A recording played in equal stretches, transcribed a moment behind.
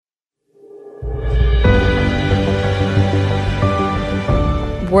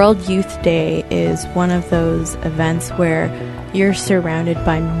World Youth Day is one of those events where you're surrounded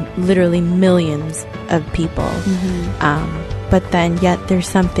by literally millions of people. But then yet there's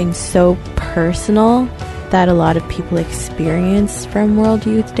something so personal that a lot of people experience from World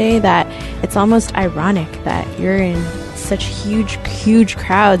Youth Day that it's almost ironic that you're in such huge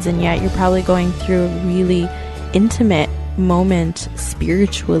crowds and yet you're probably going through a really intimate moment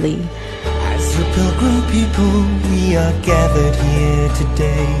spiritually. As the pilgrim people, we are gathered here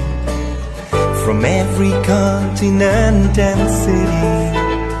today from every continent and city,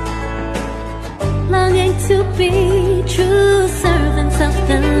 longing to be true servants of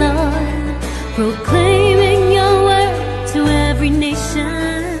the Lord, proclaiming your word to every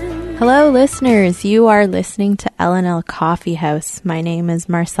nation. Hello, listeners. You are listening to L&L Coffee House. My name is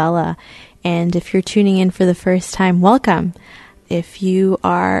Marcella, and if you're tuning in for the first time, welcome. If you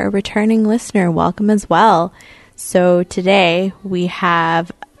are a returning listener, welcome as well. So today we have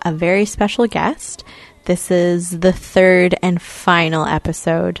a very special guest. This is the third and final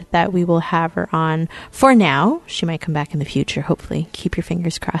episode that we will have her on for now. She might come back in the future, hopefully. Keep your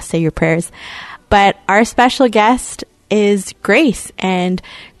fingers crossed, say your prayers. But our special guest is Grace, and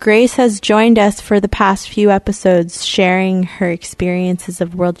Grace has joined us for the past few episodes sharing her experiences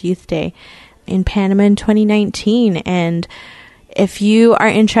of World Youth Day in Panama in 2019. And if you are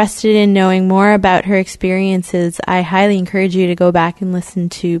interested in knowing more about her experiences, I highly encourage you to go back and listen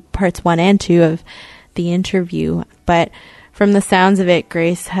to parts 1 and 2 of the interview. But from the sounds of it,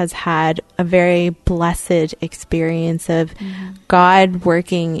 Grace has had a very blessed experience of God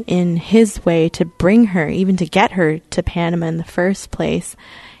working in his way to bring her, even to get her to Panama in the first place.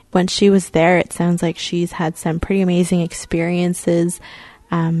 When she was there, it sounds like she's had some pretty amazing experiences,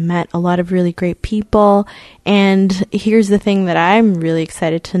 met a lot of really great people. And here's the thing that I'm really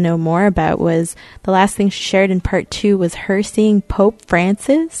excited to know more about was the last thing she shared in part 2 was her seeing Pope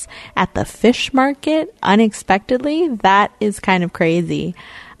Francis at the fish market unexpectedly. That is kind of crazy.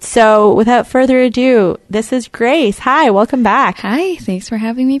 So without further ado, this is Grace. Hi, welcome back. Hi, thanks for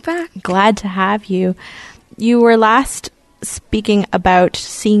having me back. Glad to have you. You were last speaking about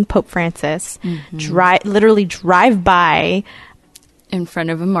seeing Pope Francis literally drive by in front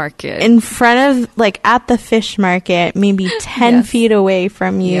of a market. In front of, like, at the fish market, maybe 10 Yes. feet away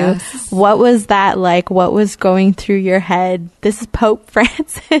from you. Yes. What was that like? What was going through your head? This is Pope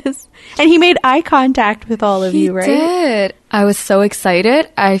Francis. And he made eye contact with all of you, right? He did. I was so excited.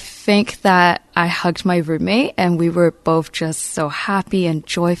 I think that I hugged my roommate and we were both just so happy and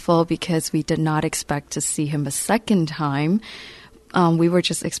joyful because we did not expect to see him a second time. We were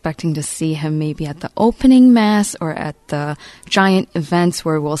just expecting to see him maybe at the opening mass or at the giant events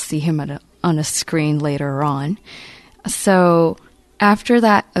where we'll see him on a screen later on. So after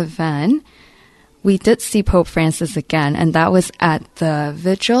that event, we did see Pope Francis again, and that was at the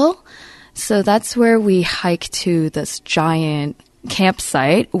vigil. So that's where we hiked to this giant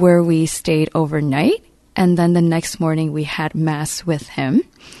campsite where we stayed overnight. And then the next morning we had mass with him.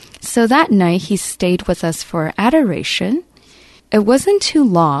 So that night he stayed with us for adoration. It wasn't too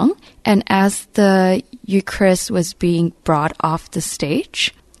long, and as the Eucharist was being brought off the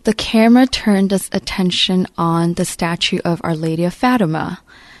stage, the camera turned its attention on the statue of Our Lady of Fatima.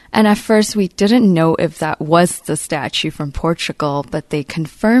 And at first we didn't know if that was the statue from Portugal, but they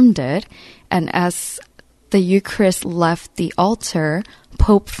confirmed it. And as the Eucharist left the altar,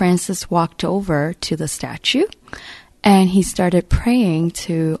 Pope Francis walked over to the statue and he started praying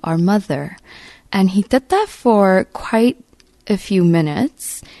to Our Mother. And he did that for quite a few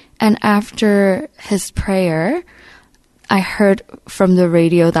minutes, and after his prayer, I heard from the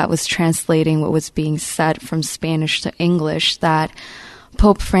radio that was translating what was being said from Spanish to English that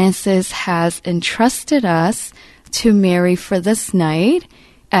Pope Francis has entrusted us to Mary for this night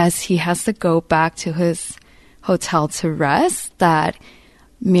as he has to go back to his hotel to rest, that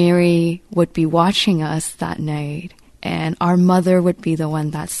Mary would be watching us that night and Our Mother would be the one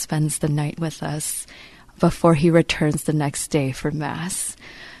that spends the night with us before he returns the next day for Mass.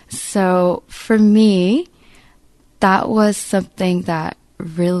 So for me, that was something that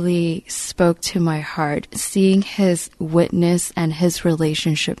really spoke to my heart, seeing his witness and his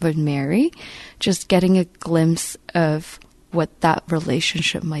relationship with Mary, just getting a glimpse of what that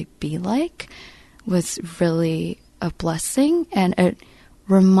relationship might be like was really a blessing, and it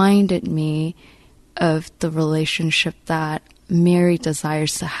reminded me of the relationship that Mary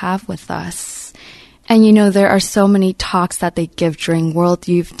desires to have with us. And, you know, there are so many talks that they give during World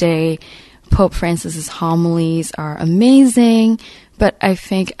Youth Day. Pope Francis's homilies are amazing, but I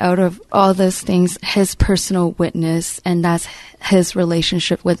think out of all those things, his personal witness and that's his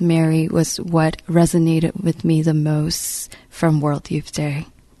relationship with Mary was what resonated with me the most from World Youth Day.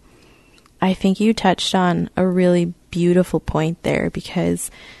 I think you touched on a really beautiful point there,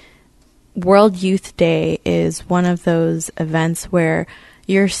 because World Youth Day is one of those events where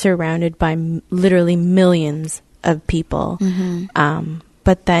you're surrounded by literally millions of people.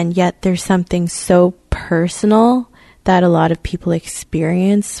 But then yet there's something so personal that a lot of people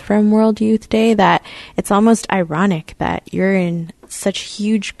experience from World Youth Day that it's almost ironic that you're in such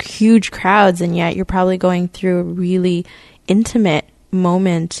huge crowds, and yet you're probably going through a really intimate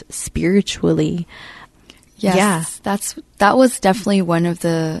moment spiritually. Yes, that was definitely one of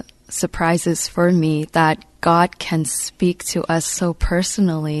the surprises for me, that God can speak to us so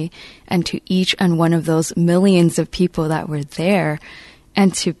personally, and to each and one of those millions of people that were there,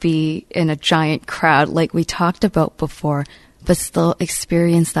 and to be in a giant crowd like we talked about before, but still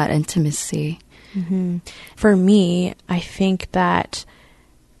experience that intimacy. For me, I think that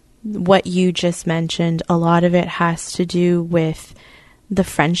what you just mentioned, a lot of it has to do with the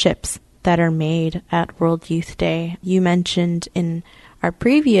friendships that are made at World Youth Day. You mentioned in our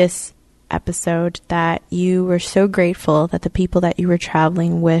previous episode that you were so grateful that the people that you were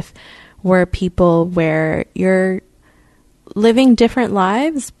traveling with were people where you're living different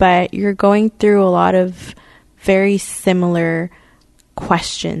lives, but you're going through a lot of very similar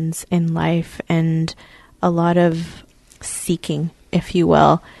questions in life and a lot of seeking, if you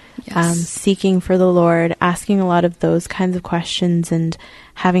will. Seeking for the Lord, asking a lot of those kinds of questions and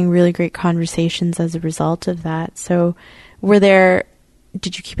having really great conversations as a result of that. So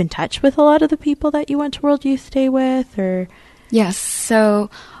did you keep in touch with a lot of the people that you went to World Youth Day with, or? Yes. So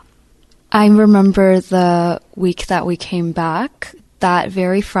I remember the week that we came back, that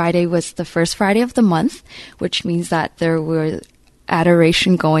very Friday was the first Friday of the month, which means that there were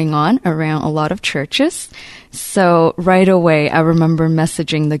adoration going on around a lot of churches. So right away, I remember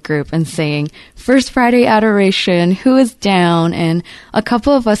messaging the group and saying, First Friday adoration, who is down? And a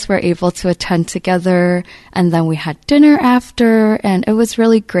couple of us were able to attend together, and then we had dinner after, and it was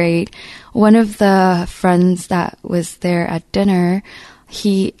really great. One of the friends that was there at dinner,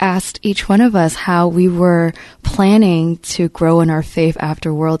 he asked each one of us how we were planning to grow in our faith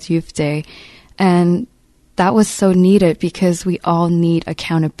after World Youth Day. And that was so needed, because we all need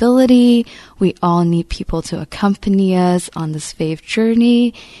accountability. We all need people to accompany us on this faith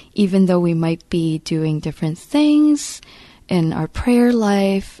journey, even though we might be doing different things in our prayer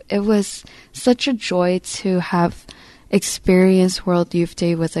life. It was such a joy to have experienced World Youth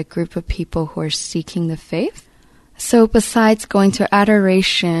Day with a group of people who are seeking the faith. So besides going to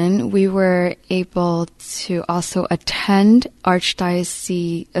adoration, we were able to also attend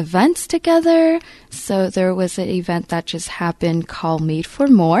Archdiocese events together. So there was an event that just happened called Made for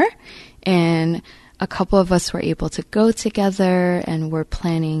More, and a couple of us were able to go together, and we're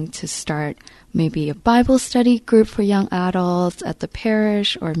planning to start maybe a Bible study group for young adults at the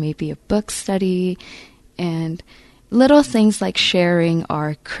parish, or maybe a book study, and little things like sharing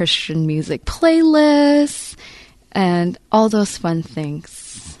our Christian music playlists, and all those fun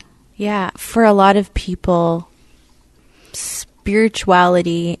things. Yeah, for a lot of people,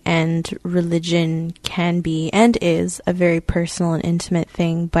 spirituality and religion can be and is a very personal and intimate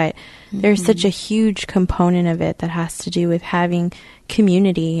thing, but there's such a huge component of it that has to do with having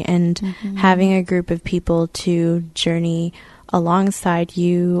community and having a group of people to journey alongside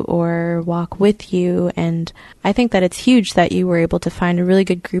you or walk with you. And I think that it's huge that you were able to find a really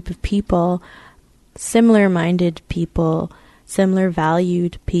good group of people, similar-minded people, similar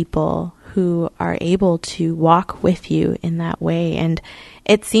valued people who are able to walk with you in that way. And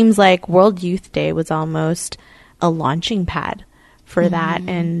it seems like World Youth Day was almost a launching pad for that.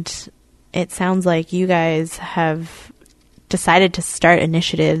 And it sounds like you guys have decided to start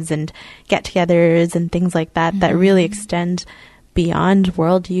initiatives and get-togethers and things like that that really extend beyond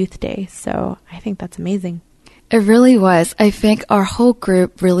World Youth Day. So I think that's amazing. It really was. I think our whole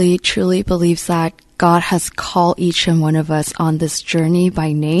group really truly believes that God has called each and one of us on this journey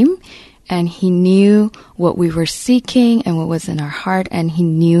by name, and He knew what we were seeking and what was in our heart, and He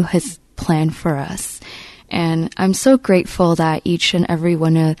knew His plan for us. And I'm so grateful that each and every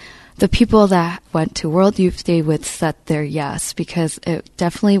one of the people that went to World Youth Day with said their yes, because it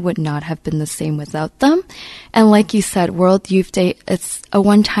definitely would not have been the same without them. And like you said, World Youth Day, it's a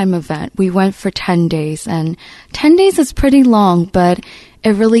one-time event. We went for 10 days, and 10 days is pretty long, but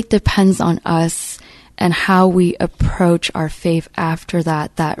it really depends on us and how we approach our faith after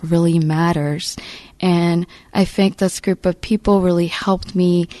that. That really matters. And I think this group of people really helped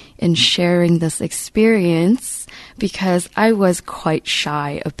me in sharing this experience, because I was quite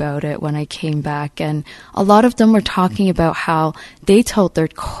shy about it when I came back. And a lot of them were talking about how they told their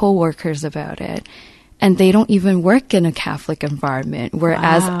coworkers about it. and they don't even work in a Catholic environment,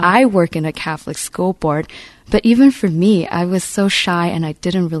 whereas I work in a Catholic school board. But even for me, I was so shy and I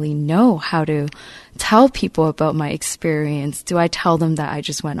didn't really know how to tell people about my experience. Do I tell them that I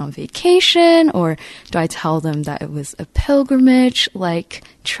just went on vacation, or do I tell them that it was a pilgrimage like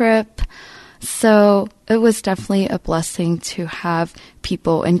trip? So it was definitely a blessing to have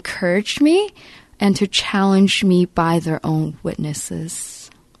people encourage me and to challenge me by their own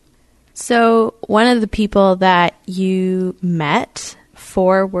witnesses. So one of the people that you met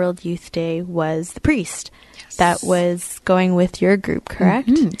for World Youth Day was the priest that was going with your group,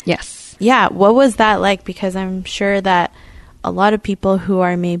 correct? Yes. Yeah. What was that like? Because I'm sure that a lot of people who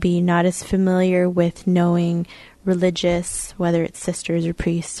are maybe not as familiar with knowing religious, whether it's sisters or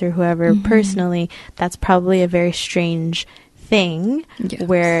priests or whoever personally, that's probably a very strange thing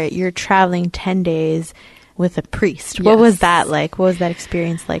where you're traveling 10 days with a priest. What was that like? What was that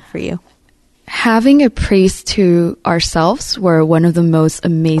experience like for you? Having a priest to ourselves were one of the most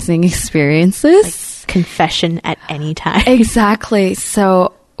amazing experiences. Like confession at any time. Exactly.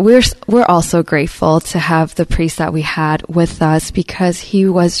 So we're also grateful to have the priest that we had with us, because he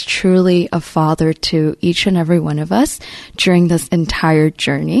was truly a father to each and every one of us during this entire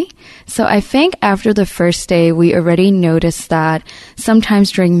journey. So I think after the first day, we already noticed that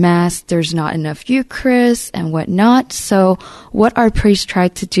sometimes during Mass, there's not enough Eucharist and whatnot. So what our priest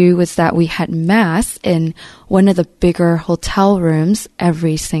tried to do was that we had Mass in one of the bigger hotel rooms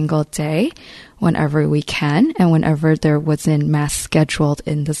every single day, whenever we can, and whenever there wasn't Mass scheduled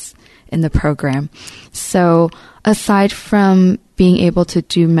in the program. So aside from being able to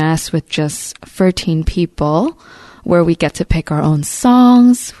do Mass with just 13 people, where we get to pick our own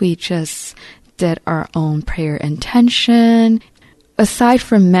songs, we just did our own prayer intention. Aside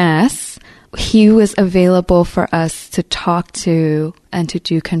from Mass, he was available for us to talk to and to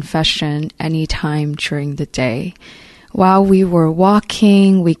do confession anytime during the day. While we were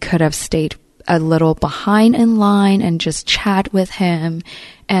walking, we could have stayed a little behind in line and just chat with him.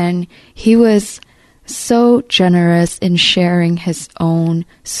 And he was so generous in sharing his own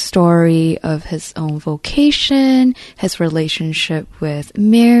story of his own vocation, his relationship with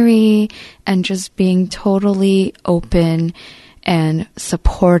Mary, and just being totally open and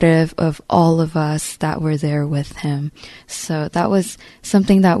supportive of all of us that were there with him. So that was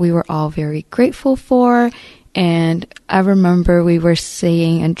something that we were all very grateful for. And I remember we were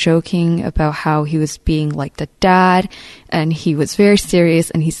saying and joking about how he was being like the dad, and he was very serious,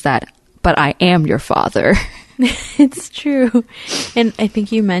 and he said, "But I am your father." It's true. And I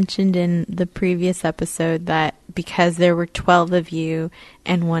think you mentioned in the previous episode that because there were 12 of you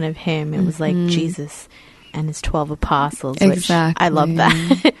and one of him, it was like Jesus and his 12 apostles, Exactly. which I love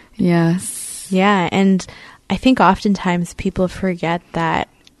that. Yes. Yeah. And I think oftentimes people forget that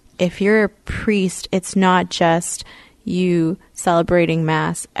if you're a priest, it's not just you celebrating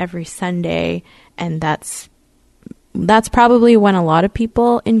Mass every Sunday, and that's probably when a lot of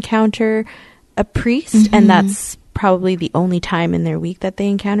people encounter a priest, and that's probably the only time in their week that they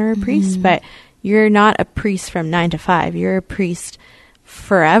encounter a priest. But you're not a priest from 9 to 5. You're a priest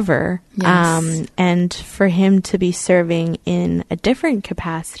forever. Yes. And for him to be serving in a different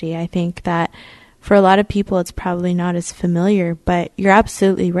capacity, I think that for a lot of people, it's probably not as familiar, but you're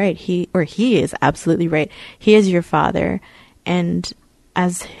absolutely right. He is absolutely right. He is your father. And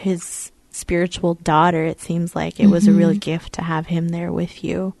as his spiritual daughter, it seems like it was a real gift to have him there with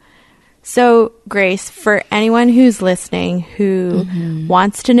you. So, Grace, for anyone who's listening who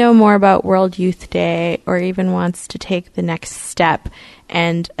wants to know more about World Youth Day, or even wants to take the next step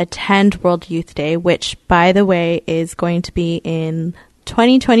and attend World Youth Day, which, by the way, is going to be in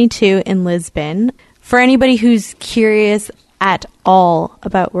 2022 in Lisbon. For anybody who's curious at all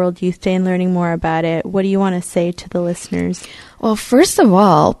about World Youth Day and learning more about it, what do you want to say to the listeners? Well, first of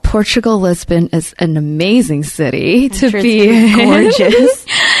all, Portugal, Lisbon is an amazing city to be gorgeous.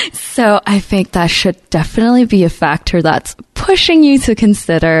 So I think that should definitely be a factor that's pushing you to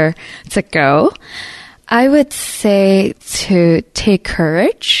consider to go. I would say to take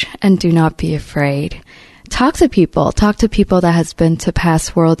courage and do not be afraid. Talk to people that has been to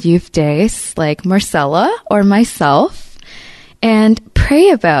past World Youth Days, like Marcella or myself, and pray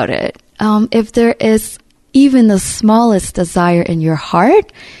about it. If there is even the smallest desire in your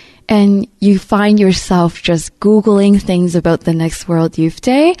heart, and you find yourself just Googling things about the next World Youth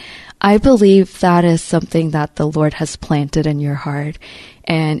Day, I believe that is something that the Lord has planted in your heart.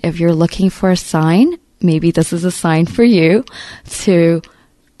 And if you're looking for a sign, maybe this is a sign for you to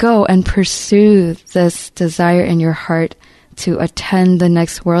go and pursue this desire in your heart to attend the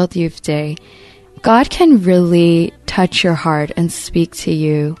next World Youth Day. God can really touch your heart and speak to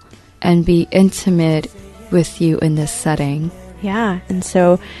you and be intimate with you in this setting. Yeah, and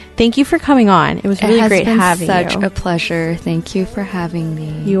so thank you for coming on. It was really great having you. It has been such a pleasure. Thank you for having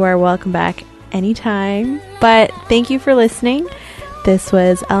me. You are welcome back anytime. But thank you for listening. This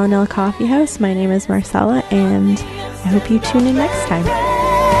was L&L Coffee House. My name is Marcella, and I hope you tune in next time.